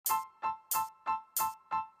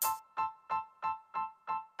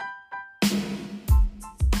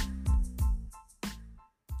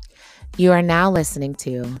You are now listening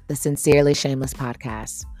to the Sincerely Shameless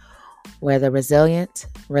podcast, where the resilient,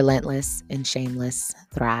 relentless, and shameless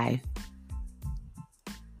thrive.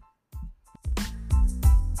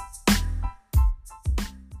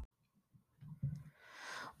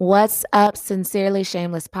 What's up, Sincerely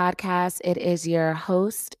Shameless podcast? It is your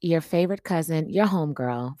host, your favorite cousin, your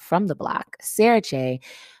homegirl from the block, Sarah J.,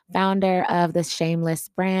 founder of the Shameless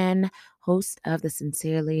brand, host of the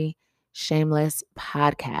Sincerely Shameless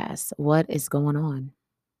podcast. What is going on?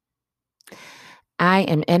 I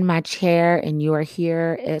am in my chair and you are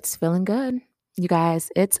here. It's feeling good. You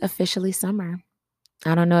guys, it's officially summer.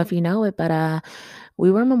 I don't know if you know it, but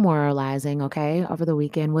we were memorializing, okay, over the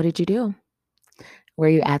weekend. What did you do? Were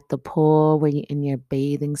you at the pool? Were you in your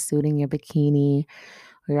bathing suit and your bikini?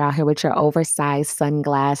 Were you out here with your oversized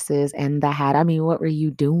sunglasses and the hat? I mean, what were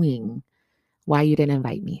you doing? Why you didn't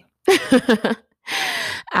invite me?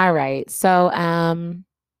 All right. So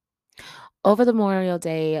over the Memorial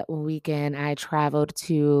Day weekend, I traveled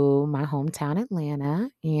to my hometown, Atlanta,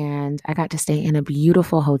 and I got to stay in a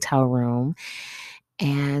beautiful hotel room.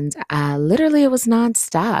 And literally, it was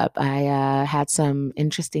nonstop. I had some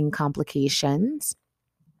interesting complications,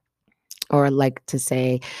 or like to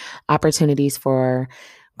say, opportunities for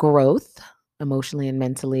growth emotionally and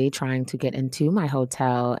mentally, trying to get into my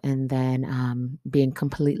hotel and then being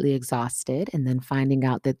completely exhausted, and then finding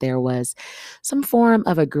out that there was some form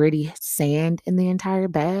of a gritty sand in the entire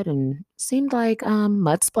bed and seemed like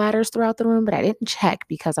mud splatters throughout the room, but I didn't check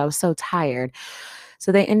because I was so tired.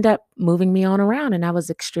 So they end up moving me on around, and I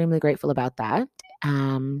was extremely grateful about that.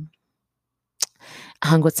 Um,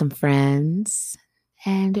 Hung with some friends,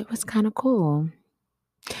 and it was kind of cool.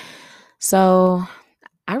 So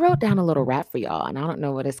I wrote down a little rap for y'all, and I don't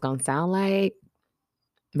know what it's going to sound like,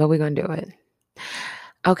 but we're going to do it.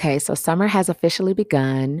 Okay, so summer has officially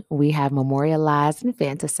begun. We have memorialized and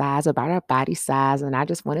fantasized about our body size, and I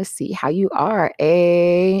just want to see how you are.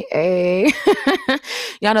 Y'all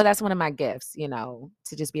know that's one of my gifts, to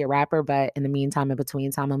just be a rapper. But in the meantime, in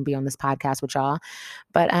between time, I'm gonna be on this podcast with y'all.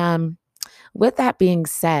 But with that being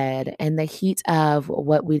said, in the heat of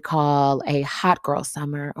what we call a hot girl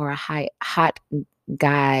summer or a hot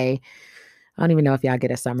guy, I don't even know if y'all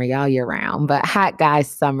get a summer, y'all year round, but hot guy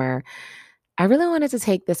summer, I really wanted to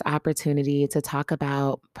take this opportunity to talk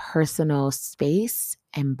about personal space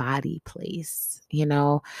and body place.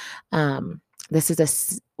 Wow,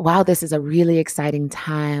 this is a really exciting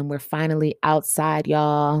time. We're finally outside,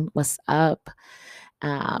 y'all. What's up?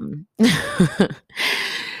 Um,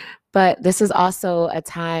 but this is also a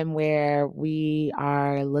time where we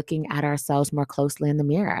are looking at ourselves more closely in the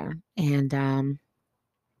mirror. And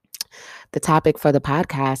the topic for the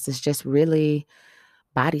podcast is just really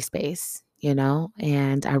body space.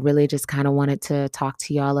 And I really just kind of wanted to talk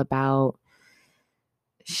to y'all about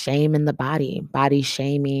shame in the body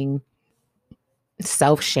shaming,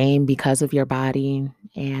 self shame because of your body,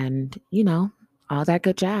 and all that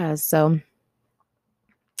good jazz. So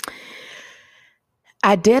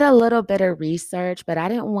I did a little bit of research, but I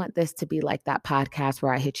didn't want this to be like that podcast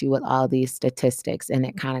where I hit you with all these statistics and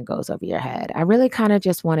it kind of goes over your head. I really kind of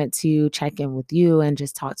just wanted to check in with you and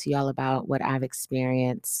just talk to y'all about what I've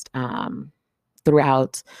experienced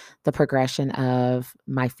throughout the progression of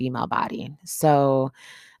my female body. So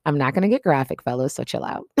I'm not going to get graphic, fellas, so chill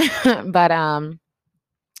out. But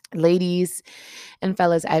ladies and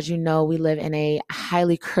fellas, as you know, we live in a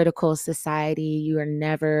highly critical society. You are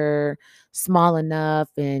never small enough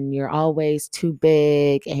and you're always too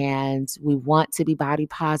big, and we want to be body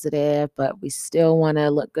positive, but we still want to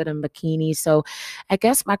look good in bikinis. So I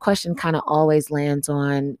guess my question kind of always lands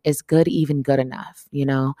on, is good even good enough?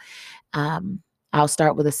 Um, I'll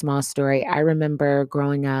start with a small story. I remember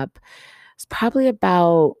growing up, it's probably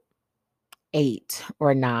about 8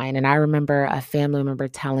 or 9. And I remember a family member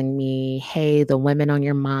telling me, hey, the women on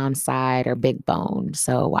your mom's side are big boned,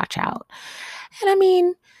 so watch out. And I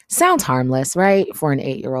mean, sounds harmless, right? For an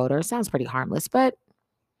 8-year-old, or it sounds pretty harmless, but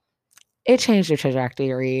it changed the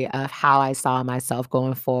trajectory of how I saw myself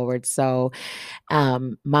going forward. So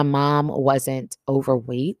my mom wasn't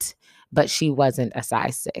overweight, but she wasn't a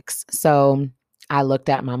size 6. So I looked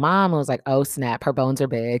at my mom and was like, oh, snap, her bones are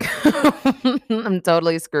big. I'm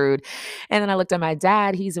totally screwed. And then I looked at my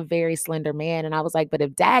dad. He's a very slender man. And I was like, but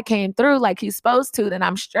if dad came through like he's supposed to, then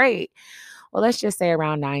I'm straight. Well, let's just say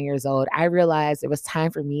around 9 years old, I realized it was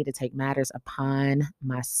time for me to take matters upon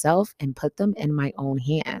myself and put them in my own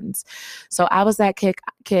hands. So I was that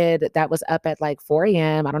kid that was up at like 4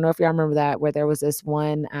 a.m. I don't know if y'all remember that, where there was this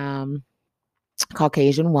one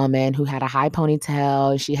Caucasian woman who had a high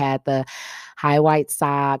ponytail. She had the high white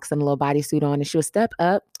socks and a little bodysuit on, and she would step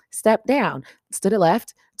up step down, to the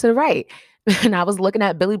left, to the right. And I was looking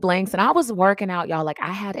at Billy Blanks and I was working out, y'all. Like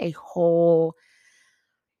I had a whole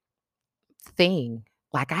thing.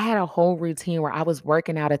 Like I had a whole routine where I was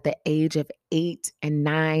working out at the age of 8 and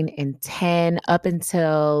 9 and 10 up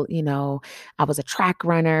until, I was a track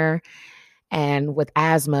runner and with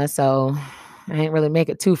asthma. So I didn't really make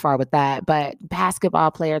it too far with that, but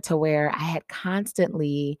basketball player to where I had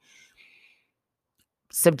constantly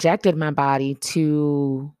subjected my body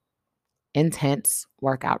to intense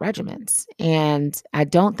workout regimens. And I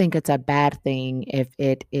don't think it's a bad thing if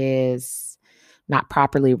it is not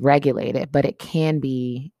properly regulated, but it can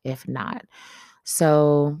be if not.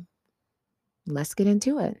 So let's get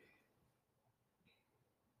into it.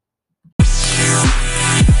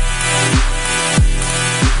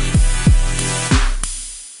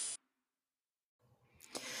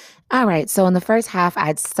 All right. So in the first half,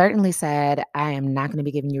 I'd certainly said I am not going to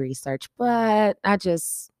be giving you research, but I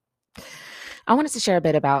wanted to share a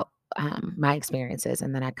bit about my experiences,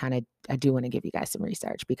 and then I do want to give you guys some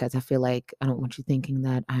research because I feel like I don't want you thinking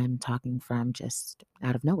that I'm talking from just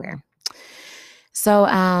out of nowhere. So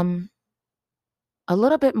a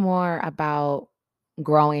little bit more about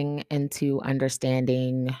growing into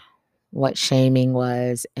understanding what shaming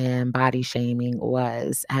was and body shaming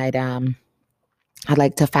was. I'd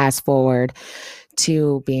like to fast forward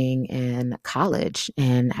to being in college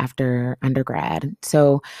and after undergrad.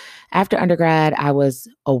 So, after undergrad, I was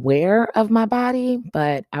aware of my body,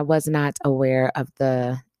 but I was not aware of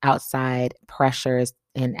the outside pressures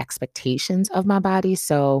and expectations of my body.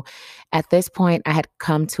 So, at this point, I had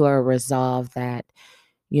come to a resolve that,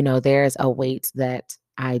 there's a weight that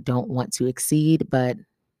I don't want to exceed, but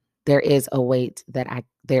there is a weight that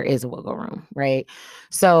there is a wiggle room, right?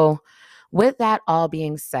 So, with that all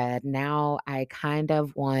being said, now I kind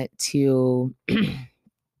of want to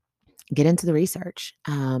get into the research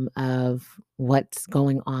of what's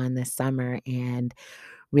going on this summer and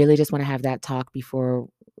really just want to have that talk before,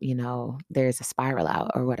 there's a spiral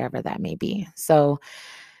out or whatever that may be. So,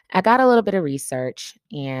 I got a little bit of research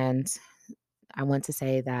and I want to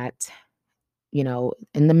say that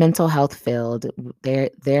in the mental health field,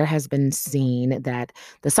 there has been seen that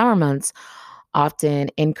the summer months often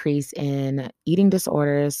increase in eating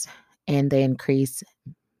disorders and they increase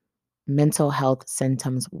mental health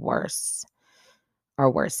symptoms worse or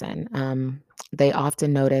worsen. They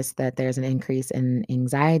often notice that there's an increase in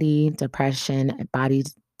anxiety, depression, body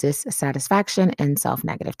dissatisfaction, and self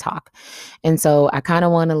negative talk. And so I kind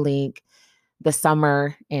of want to link the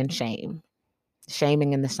summer and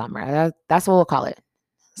shaming in the summer. That's what we'll call it,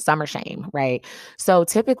 summer shame, right? So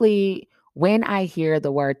typically, when I hear the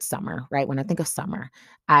word summer, right, when I think of summer,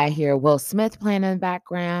 I hear Will Smith playing in the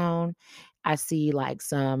background. I see like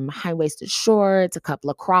some high waisted shorts, a couple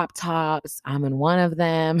of crop tops. I'm in one of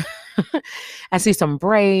them. I see some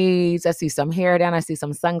braids. I see some hair down. I see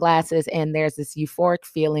some sunglasses. And there's this euphoric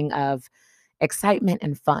feeling of excitement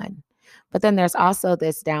and fun. But then there's also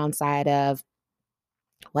this downside of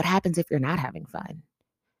what happens if you're not having fun?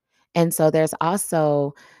 And so there's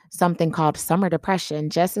also something called summer depression,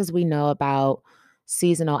 just as we know about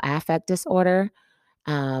seasonal affect disorder.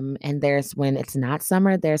 And there's when it's not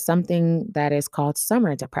summer, there's something that is called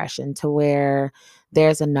summer depression, to where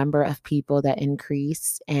there's a number of people that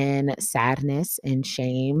increase in sadness and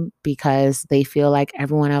shame because they feel like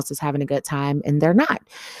everyone else is having a good time and they're not.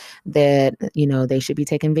 That, they should be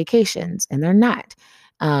taking vacations and they're not.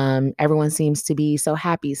 Everyone seems to be so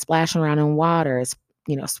happy, splashing around in waters,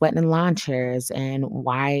 sweating in lawn chairs, and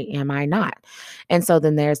why am I not? And so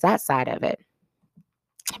then there's that side of it.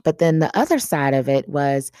 But then the other side of it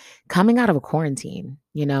was coming out of a quarantine.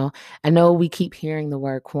 I know we keep hearing the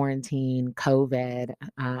word quarantine, COVID,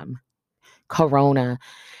 Corona,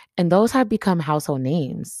 and those have become household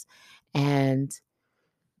names. And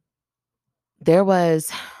there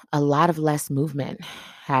was a lot of less movement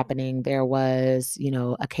happening. There was,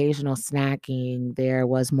 occasional snacking. There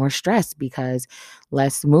was more stress because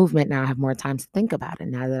less movement. Now I have more time to think about it.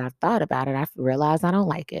 Now that I've thought about it, I've realized I don't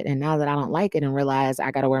like it. And now that I don't like it and realize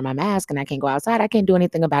I got to wear my mask and I can't go outside, I can't do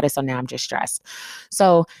anything about it. So now I'm just stressed.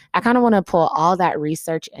 So I kind of want to pull all that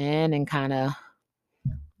research in and kind of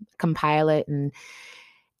compile it and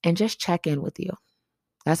just check in with you.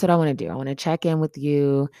 That's what I want to do. I want to check in with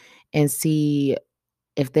you and see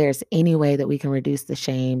if there's any way that we can reduce the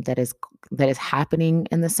shame that is happening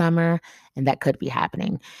in the summer and that could be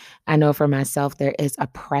happening. I know for myself, there is a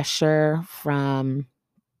pressure from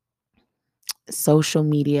social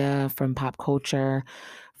media, from pop culture,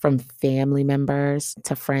 from family members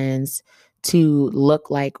to friends to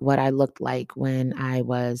look like what I looked like when I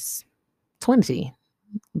was 20.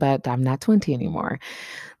 but I'm not 20 anymore.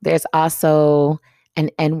 There's also an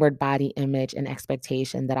inward body image and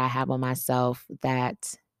expectation that I have on myself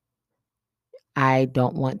that I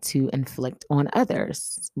don't want to inflict on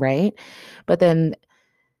others, right? But then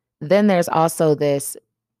there's also this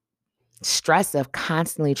stress of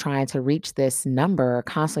constantly trying to reach this number,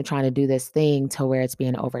 constantly trying to do this thing to where it's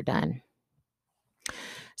being overdone.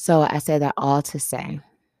 So I say that all to say,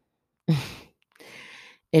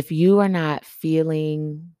 if you are not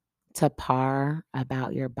feeling to par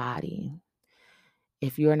about your body,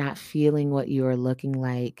 if you are not feeling what you are looking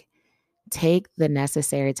like, take the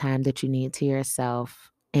necessary time that you need to yourself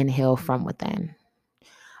and heal from within.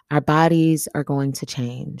 Our bodies are going to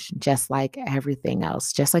change just like everything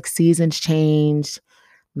else, just like seasons change,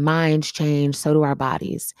 minds change, so do our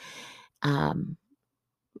bodies. Um,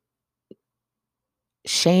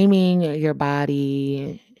 Shaming your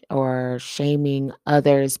body or shaming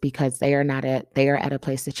others because they are at a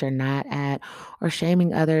place that you're not at, or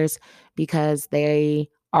shaming others because they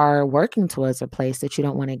are working towards a place that you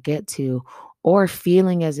don't want to get to, or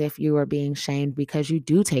feeling as if you are being shamed because you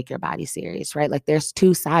do take your body serious, right? Like there's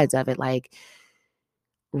two sides of it. Like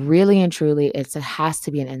really and truly, it has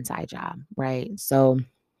to be an inside job, right? So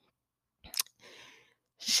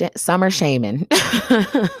summer shaming.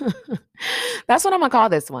 That's what I'm gonna call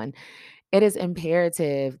this one. It is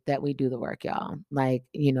imperative that we do the work, y'all. Like,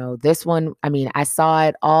 this one, I mean, I saw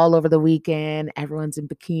it all over the weekend. Everyone's in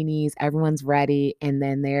bikinis, everyone's ready. And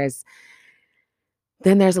then there's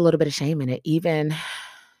a little bit of shame in it. Even,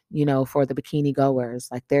 for the bikini goers,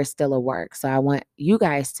 like there's still a work. So I want you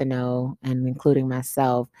guys to know, and including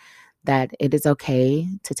myself, that it is okay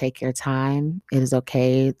to take your time. It is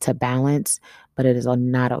okay to balance, but it is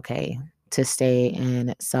not okay to stay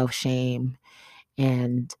in self-shame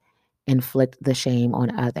and inflict the shame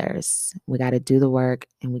on others. We got to do the work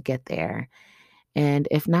and we get there. And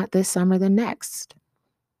if not this summer, then next,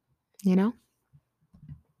 you know?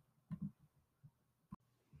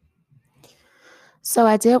 So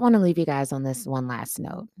I did want to leave you guys on this one last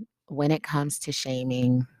note. When it comes to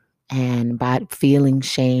shaming and feeling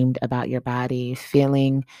shamed about your body,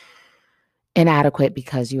 feeling inadequate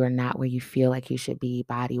because you are not where you feel like you should be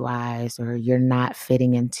body wise, or you're not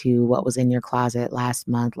fitting into what was in your closet last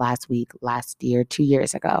month, last week, last year, 2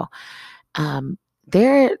 years ago. Um,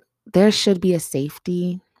 there, there should be a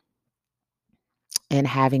safety in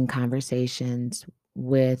having conversations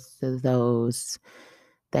with those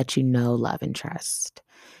that you know, love, and trust.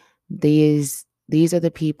 These are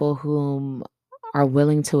the people whom are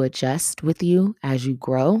willing to adjust with you as you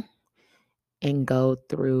grow and go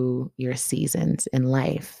through your seasons in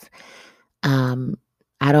life. Um,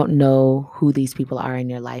 I don't know who these people are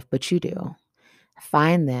in your life, but you do.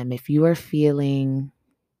 Find them. If you are feeling,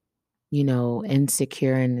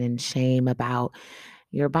 insecure and in shame about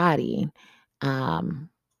your body,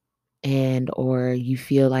 um, and or you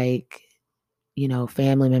feel like,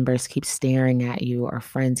 family members keep staring at you or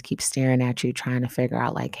friends keep staring at you trying to figure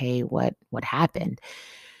out like, hey, what happened?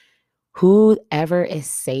 Whoever is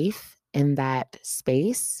safe in that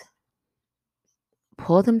space,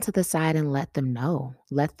 pull them to the side and let them know.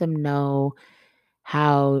 Let them know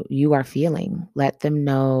how you are feeling. Let them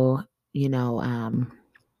know, you know, um,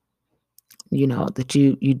 that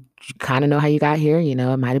you kind of know how you got here.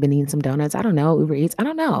 It might have been eating some donuts. I don't know. Uber Eats. I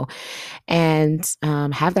don't know. And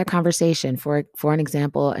have that conversation. For an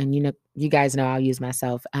example, and you guys know I'll use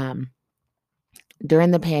myself.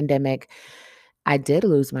 During the pandemic, I did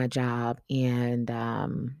lose my job, and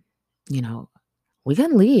you know, we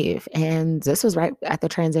couldn't leave. And this was right at the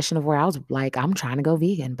transition of where I was like, I'm trying to go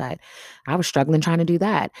vegan, but I was struggling trying to do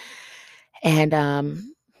that. And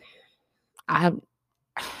I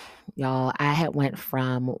y'all, I had went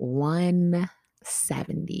from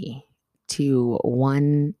 170 to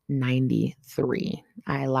 193.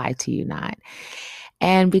 I lie to you not.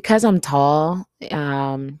 And because I'm tall,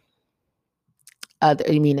 I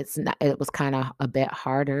mean, it was kind of a bit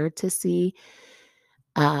harder to see.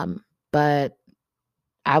 But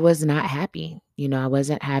I was not happy. I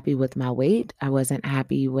wasn't happy with my weight. I wasn't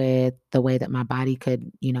happy with the way that my body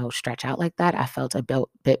could, stretch out like that. I felt a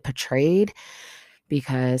bit betrayed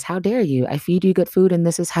because how dare you? I feed you good food and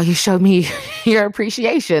this is how you show me your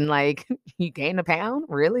appreciation. Like, you gain a pound,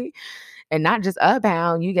 really? And not just a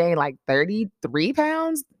pound, you gain like 33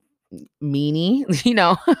 pounds, meanie,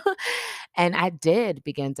 And I did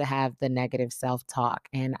begin to have the negative self-talk,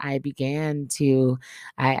 and I began to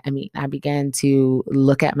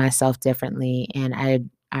look at myself differently, and I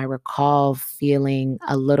recall feeling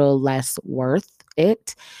a little less worth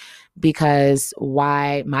it, because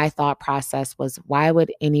why my thought process was, why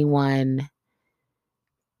would anyone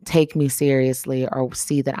take me seriously or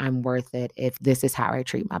see that I'm worth it if this is how I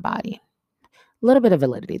treat my body. A little bit of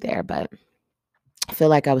validity there, but I feel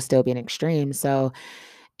like I was still being extreme. So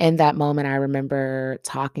in that moment, I remember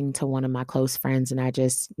talking to one of my close friends and I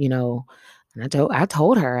just, and I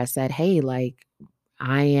told her, I said, "Hey, like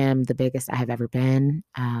I am the biggest I have ever been.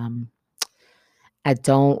 I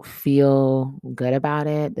don't feel good about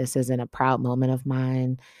it. This isn't a proud moment of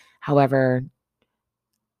mine. However,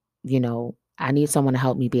 I need someone to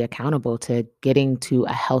help me be accountable to getting to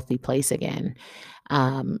a healthy place again.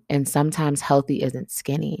 And sometimes healthy isn't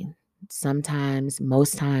skinny. Sometimes,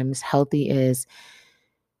 most times, healthy is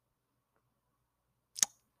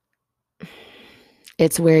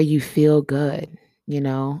it's where you feel good.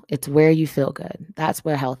 It's where you feel good. That's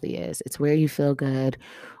where healthy is. It's where you feel good,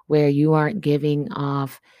 where you aren't giving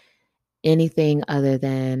off anything other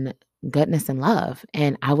than goodness and love.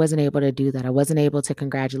 And I wasn't able to do that. I wasn't able to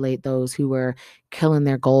congratulate those who were killing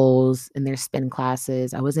their goals in their spin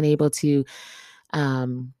classes. I wasn't able to,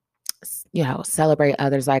 um, celebrate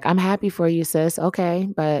others. Like, I'm happy for you, sis. Okay.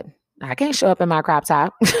 But I can't show up in my crop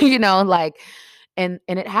top, like, and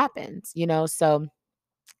it happens, so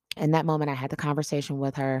in that moment, I had the conversation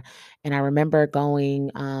with her, and I remember going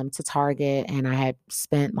to Target, and I had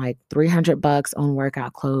spent like $300 on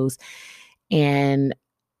workout clothes, and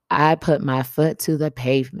I put my foot to the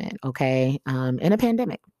pavement. Okay, in a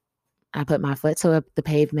pandemic, I put my foot to the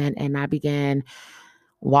pavement, and I began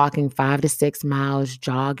walking 5 to 6 miles,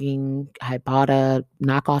 jogging. I had bought a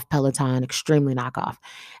knockoff Peloton, extremely knockoff.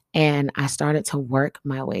 And I started to work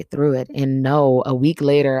my way through it. And no, a week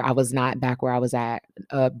later, I was not back where I was at.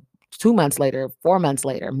 2 months later, 4 months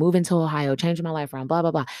later, moving to Ohio, changing my life around, blah,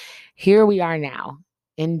 blah, blah. Here we are now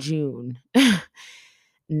in June.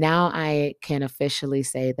 Now I can officially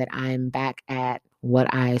say that I'm back at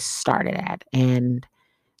what I started at, and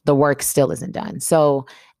the work still isn't done. So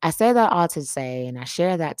I say that all to say, and I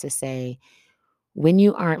share that to say, when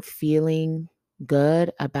you aren't feeling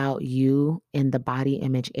good about you in the body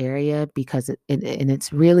image area, because and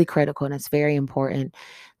it's really critical and it's very important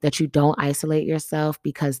that you don't isolate yourself,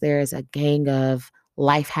 because there is a gang of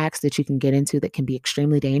life hacks that you can get into that can be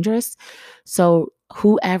extremely dangerous. So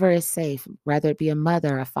whoever is safe, whether it be a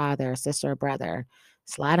mother, a father, a sister, a brother,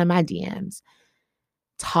 slide on my DMs,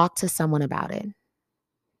 talk to someone about it,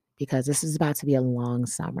 because this is about to be a long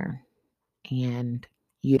summer and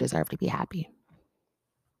you deserve to be happy.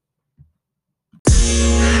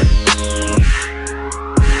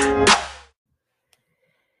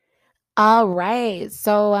 All right.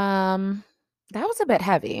 So that was a bit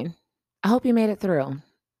heavy. I hope you made it through.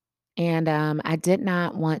 And I did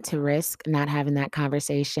not want to risk not having that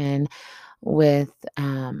conversation with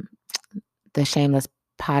the Shameless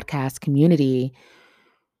podcast community.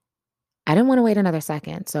 I didn't want to wait another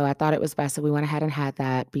second. So I thought it was best that we went ahead and had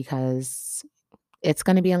that, because it's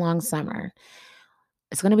going to be a long summer.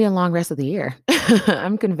 It's going to be a long rest of the year.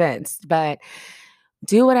 I'm convinced. But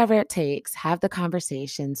do whatever it takes, have the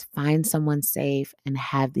conversations, find someone safe and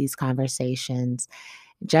have these conversations.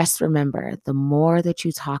 Just remember, the more that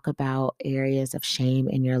you talk about areas of shame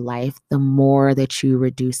in your life, the more that you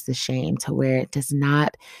reduce the shame to where it does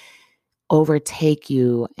not overtake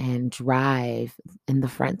you and drive in the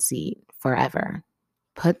front seat forever.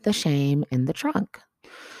 Put the shame in the trunk.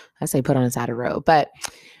 I say put on the side of the road, but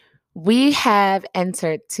we have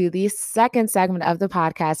entered to the second segment of the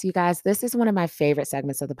podcast. You guys, this is one of my favorite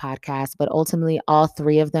segments of the podcast, but ultimately all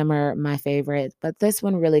three of them are my favorite. But this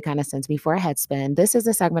one really kind of sends me for a head spin. This is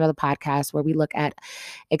a segment of the podcast where we look at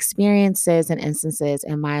experiences and instances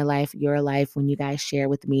in my life, your life, when you guys share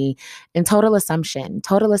with me in total assumption.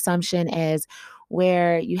 Total assumption is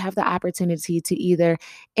where you have the opportunity to either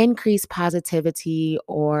increase positivity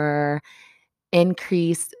or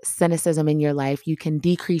increase cynicism in your life. You can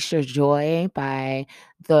decrease your joy by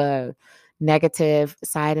the negative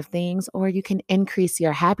side of things, or you can increase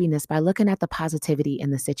your happiness by looking at the positivity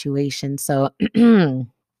in the situation. So, y'all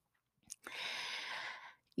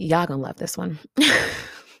gonna love this one.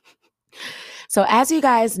 So, as you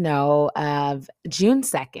guys know, of June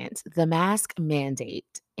 2nd, the mask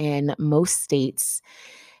mandate in most states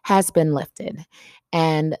has been lifted.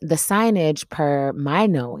 And the signage, per my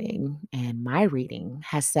knowing and my reading,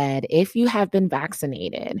 has said if you have been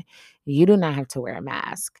vaccinated, you do not have to wear a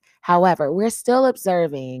mask. However, we're still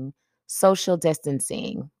observing social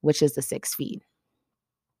distancing, which is the 6 feet.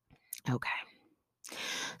 Okay.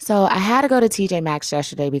 So I had to go to TJ Maxx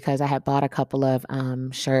yesterday because I had bought a couple of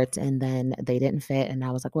shirts and then they didn't fit. And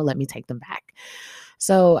I was like, well, let me take them back.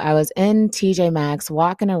 So I was in TJ Maxx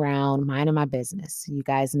walking around, minding my business. You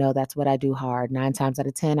guys know that's what I do hard. 9 times out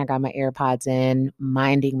of 10, I got my AirPods in,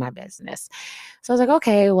 minding my business. So I was like,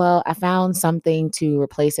 okay, well, I found something to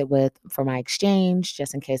replace it with for my exchange,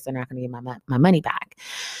 just in case they're not going to give my money back.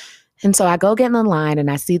 And so I go get in the line and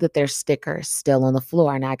I see that there's stickers still on the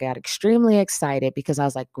floor. And I got extremely excited because I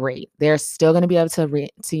was like, great, they're still going to be able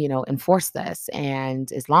to enforce this.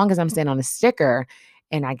 And as long as I'm standing on a sticker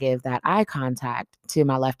and I give that eye contact to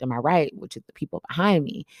my left and my right, which is the people behind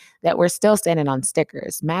me, that we're still standing on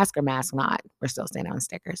stickers, mask or mask not, we're still standing on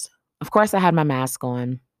stickers. Of course, I had my mask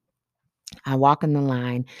on. I walk in the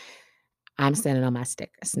line. I'm standing on my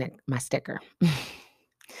sticker.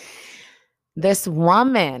 This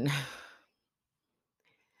woman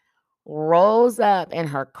rolls up in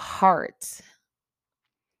her cart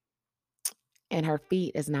and her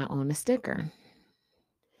feet is not on the sticker.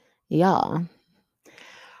 Y'all,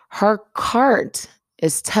 her cart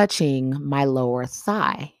is touching my lower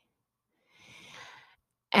thigh.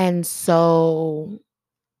 And so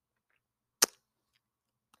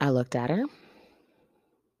I looked at her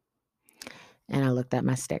and I looked at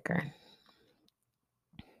my sticker.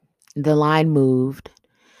 The line moved.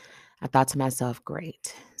 I thought to myself,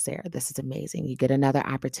 great, Sarah, this is amazing. You get another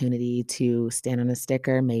opportunity to stand on a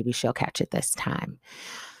sticker. Maybe she'll catch it this time.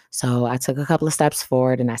 So I took a couple of steps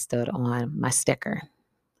forward and I stood on my sticker.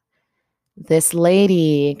 This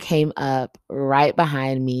lady came up right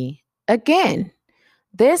behind me again.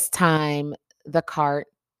 This time the cart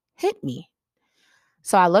hit me.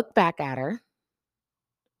 So I looked back at her.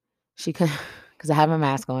 She could, because I have my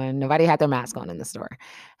mask on. Nobody had their mask on in the store. I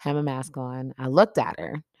had my mask on. I looked at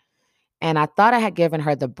her and I thought I had given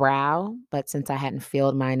her the brow, but since I hadn't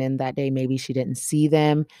filled mine in that day, maybe she didn't see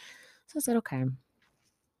them. So I said, okay.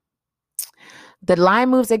 The line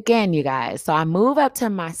moves again, you guys. So I move up to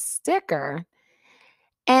my sticker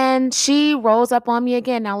and she rolls up on me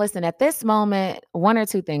again. Now, listen, at this moment, one or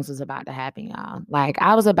two things was about to happen, y'all. Like,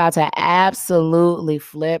 I was about to absolutely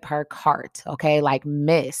flip her cart, okay? Like,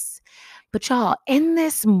 miss. But y'all, in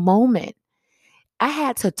this moment, I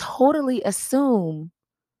had to totally assume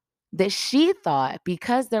that she thought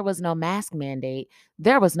because there was no mask mandate,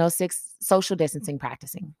 there was no social distancing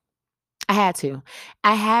practicing. I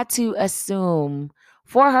had to assume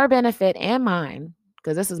for her benefit and mine,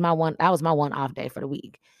 because that was my one off day for the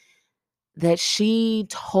week, that she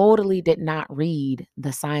totally did not read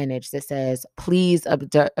the signage that says, please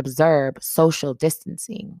observe social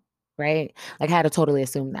distancing, right? Like I had to totally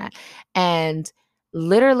assume that. And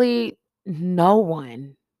literally no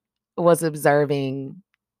one was observing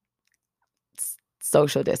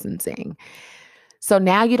social distancing. So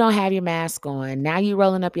now you don't have your mask on. Now you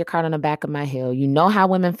rolling up your cart on the back of my hill. You know how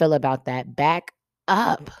women feel about that. Back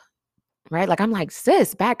up, right? Like I'm like,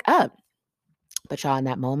 sis, back up. But y'all, in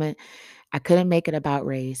that moment, I couldn't make it about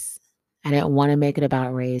race. I didn't want to make it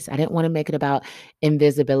about race. I didn't want to make it about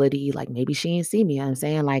invisibility. Like maybe she didn't see me. You know what I'm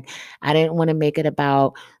saying? Like I didn't want to make it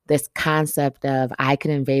about this concept of I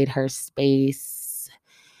can invade her space.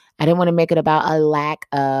 I didn't want to make it about a lack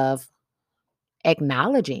of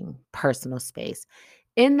acknowledging personal space.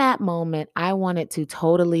 In that moment, I wanted to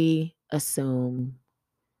totally assume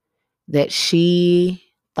that she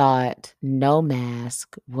thought no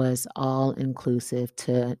mask was all inclusive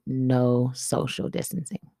to no social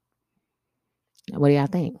distancing. What do y'all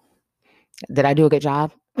think? Did I do a good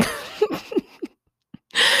job?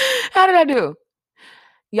 How did I do?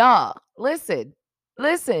 Y'all, listen.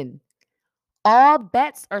 All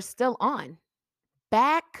bets are still on.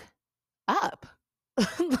 Back up.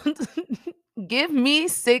 Give me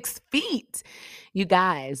 6 feet. You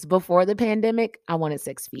guys, before the pandemic, I wanted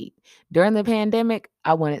 6 feet. During the pandemic,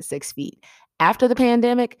 I wanted 6 feet. After the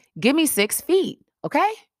pandemic, give me 6 feet. Okay?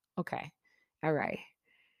 Okay. All right.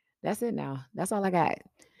 That's it now. That's all I got.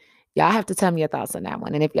 Y'all have to tell me your thoughts on that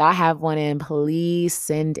one. And if y'all have one in, please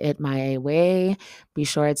send it my way. Be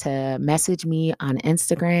sure to message me on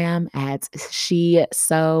Instagram at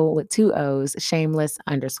sheso with 2 O's, shameless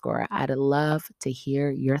 _ I'd love to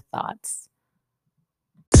hear your thoughts.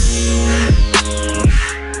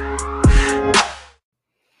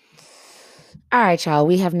 All right, y'all.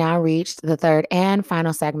 We have now reached the third and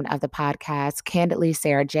final segment of the podcast, Candidly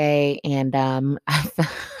Sarah J. And I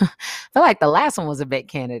feel like the last one was a bit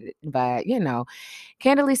candid, but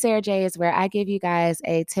Candidly Sarah J is where I give you guys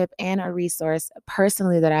a tip and a resource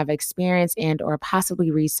personally that I've experienced and or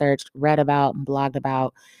possibly researched, read about, blogged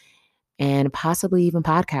about, and possibly even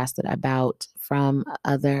podcasted about from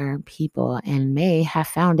other people and may have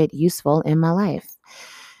found it useful in my life.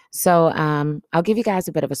 So I'll give you guys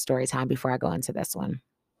a bit of a story time before I go into this one.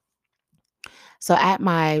 So at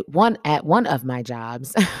one of my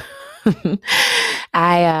jobs,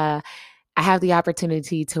 I I have the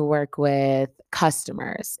opportunity to work with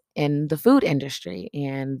customers in the food industry,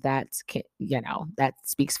 and that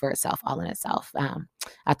speaks for itself all in itself.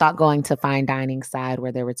 I thought going to fine dining side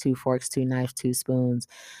where there were two forks, two knives, two spoons,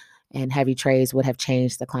 and heavy trays would have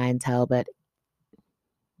changed the clientele, but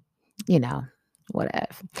you know, whatever.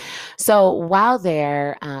 So while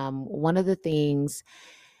there, one of the things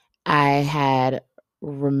I had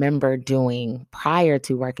remembered doing prior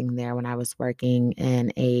to working there when I was working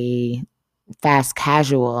in a fast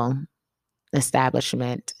casual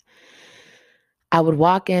establishment, I would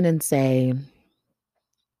walk in and say,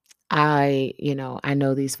 I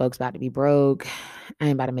know these folks about to be broke. I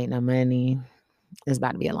ain't about to make no money. It's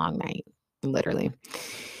about to be a long night, literally.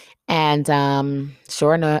 And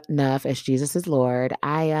sure enough, as Jesus is Lord,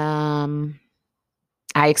 I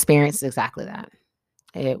experienced exactly that.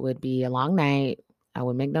 It would be a long night. I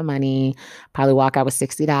would make no money, probably walk out with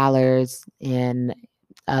 $60 in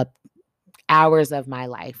uh, hours of my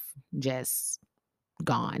life just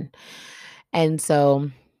gone. And so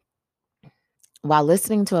while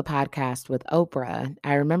listening to a podcast with Oprah,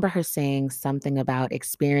 I remember her saying something about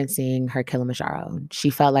experiencing her Kilimanjaro. She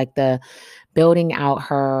felt like the building out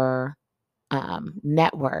her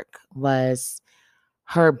network was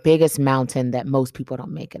her biggest mountain that most people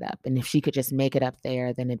don't make it up. And if she could just make it up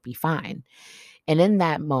there, then it'd be fine. And in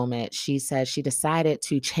that moment, she said she decided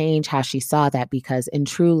to change how she saw that because in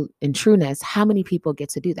trueness, how many people get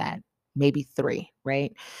to do that? Maybe three,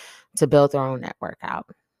 right? To build their own network out,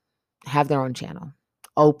 have their own channel.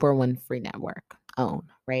 Oprah Winfrey Network, own,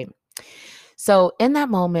 right? So in that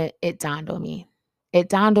moment, it dawned on me. It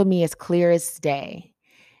dawned on me as clear as day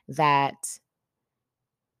that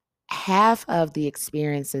half of the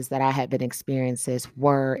experiences that I had been experiences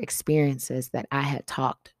were experiences that I had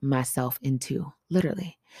talked myself into,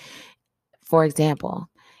 literally. For example,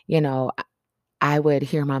 you know, I would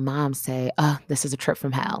hear my mom say, "Oh, this is a trip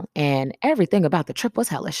from hell." And everything about the trip was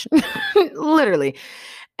hellish, literally.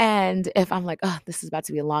 And if I'm like, "Oh, this is about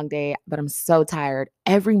to be a long day, but I'm so tired,"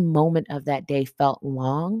 every moment of that day felt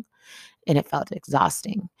long and it felt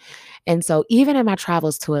exhausting. And so even in my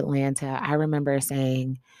travels to Atlanta, I remember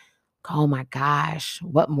saying, "Oh my gosh,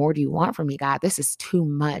 what more do you want from me, God? This is too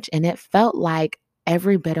much." And it felt like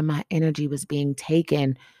every bit of my energy was being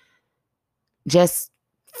taken just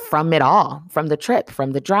from it all, from the trip,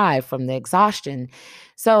 from the drive, from the exhaustion.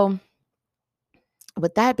 So,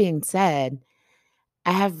 with that being said,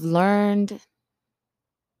 I have learned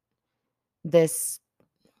this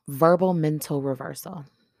verbal mental reversal.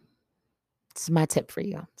 It's my tip for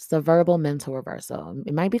you. It's the verbal mental reversal.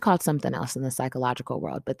 It might be called something else in the psychological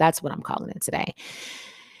world, but that's what I'm calling it today.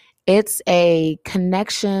 It's a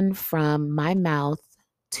connection from my mouth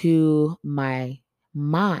to my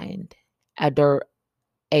mind, a, dir-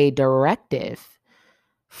 a directive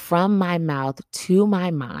from my mouth to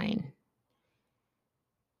my mind,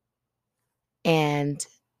 and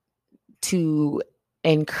to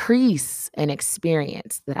increase an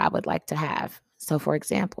experience that I would like to have. So, for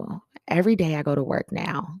example, every day I go to work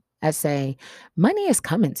now, I say, money is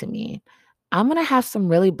coming to me. I'm going to have some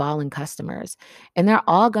really balling customers, and they're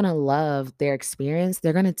all going to love their experience.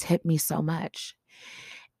 They're going to tip me so much.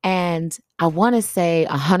 And I want to say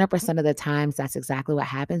 100% of the times that's exactly what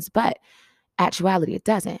happens, but actuality, it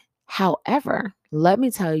doesn't. However, let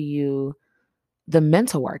me tell you the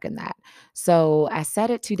mental work in that. So I said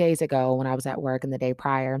it 2 days ago when I was at work and the day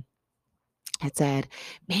prior. I said,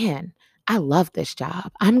 man, I love this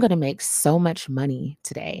job. I'm going to make so much money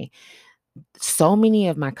today. So many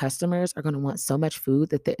of my customers are going to want so much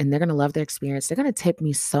food and they're going to love their experience. They're going to tip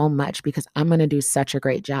me so much because I'm going to do such a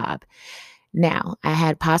great job. Now, I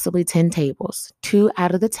had possibly 10 tables. 2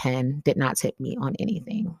 out of the 10 did not tip me on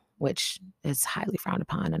anything, which is highly frowned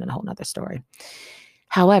upon and a whole nother story.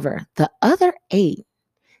 However, the other 8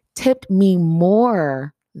 tipped me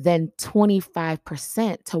more than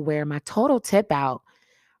 25% to where my total tip out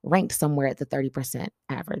ranked somewhere at the 30%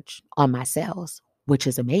 average on my sales, which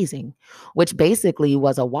is amazing, which basically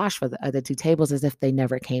was a wash for the other 2 tables as if they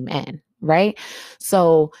never came in, right?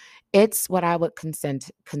 So it's what I would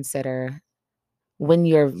consider when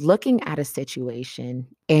you're looking at a situation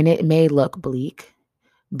and it may look bleak,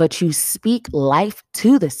 but you speak life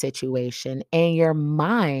to the situation and your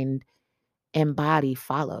mind and body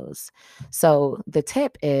follows. So the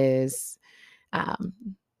tip is um,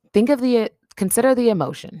 consider the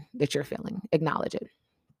emotion that you're feeling, acknowledge it.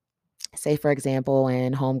 Say, for example,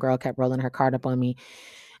 when homegirl kept rolling her card up on me,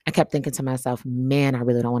 I kept thinking to myself, man, I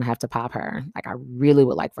really don't want to have to pop her. Like, I really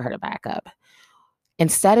would like for her to back up.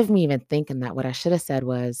 Instead of me even thinking that, what I should have said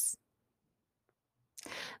was,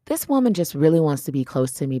 This woman just really wants to be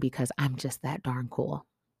close to me because I'm just that darn cool,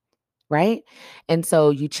 right? And so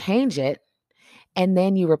you change it and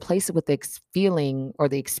then you replace it with the feeling or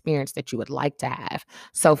the experience that you would like to have.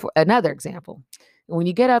 So, for another example, when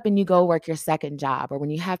you get up and you go work your second job, or when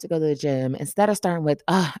you have to go to the gym, instead of starting with,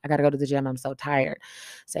 oh, I got to go to the gym, I'm so tired,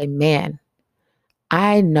 say, man,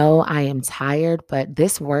 I know I am tired, but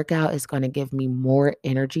this workout is going to give me more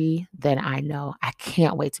energy than I know. I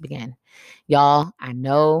can't wait to begin. Y'all, I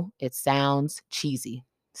know it sounds cheesy.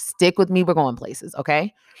 Stick with me. We're going places,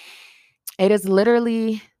 okay? It is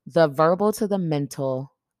literally the verbal to the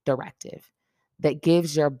mental directive that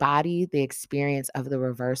gives your body the experience of the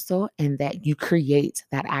reversal and that you create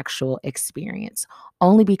that actual experience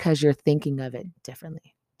only because you're thinking of it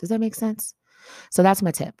differently. Does that make sense? So that's my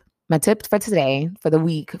tip. My tip for today, for the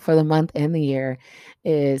week, for the month, and the year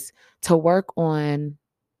is to work on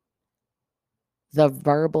the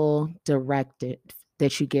verbal directive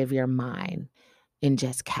that you give your mind in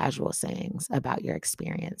just casual sayings about your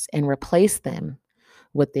experience and replace them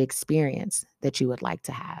with the experience that you would like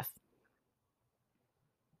to have.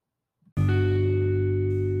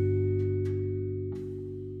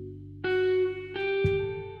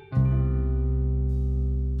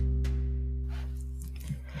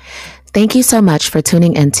 Thank you so much for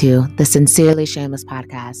tuning into the Sincerely Shameless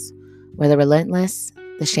podcast, where the relentless,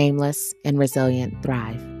 the shameless, and resilient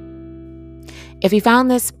thrive. If you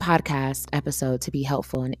found this podcast episode to be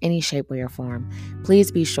helpful in any shape, way, or form,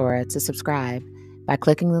 please be sure to subscribe by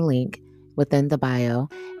clicking the link within the bio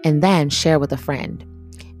and then share with a friend,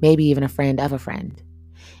 maybe even a friend of a friend.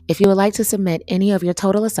 If you would like to submit any of your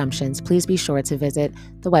total assumptions, please be sure to visit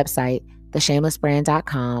the website,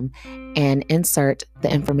 theshamelessbrand.com, and insert the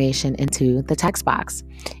information into the text box.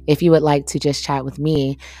 If you would like to just chat with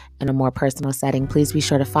me in a more personal setting, please be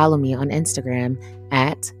sure to follow me on Instagram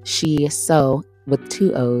at sheso with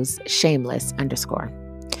 2 O's, shameless _.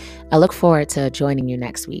 I look forward to joining you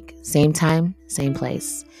next week. Same time, same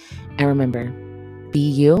place. And remember, be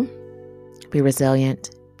you, be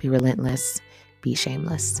resilient, be relentless, be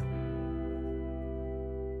shameless.